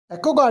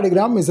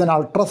Echocardiogram is an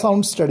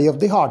ultrasound study of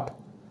the heart.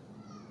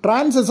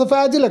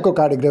 Transesophageal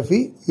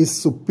echocardiography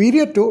is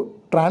superior to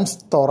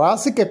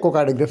transthoracic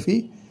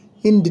echocardiography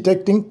in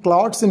detecting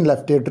clots in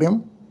left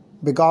atrium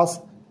because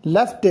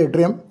left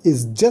atrium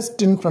is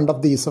just in front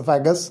of the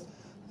esophagus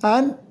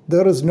and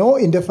there is no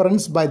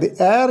interference by the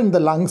air in the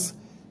lungs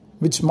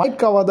which might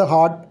cover the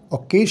heart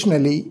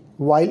occasionally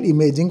while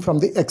imaging from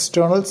the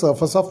external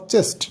surface of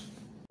chest.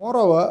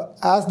 Moreover,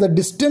 as the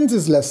distance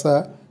is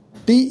lesser,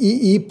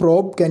 TEE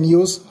probe can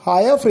use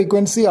higher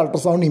frequency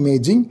ultrasound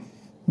imaging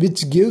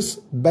which gives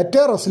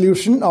better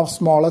resolution of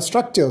smaller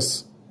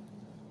structures.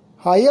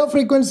 Higher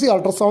frequency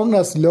ultrasound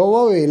has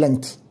lower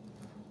wavelength.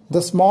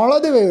 The smaller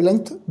the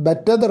wavelength,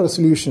 better the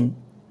resolution.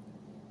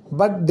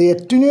 But the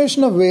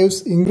attenuation of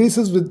waves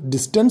increases with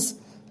distance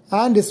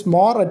and is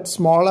more at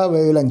smaller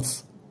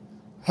wavelengths.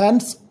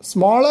 Hence,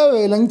 smaller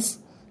wavelengths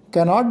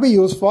cannot be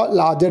used for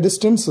larger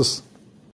distances.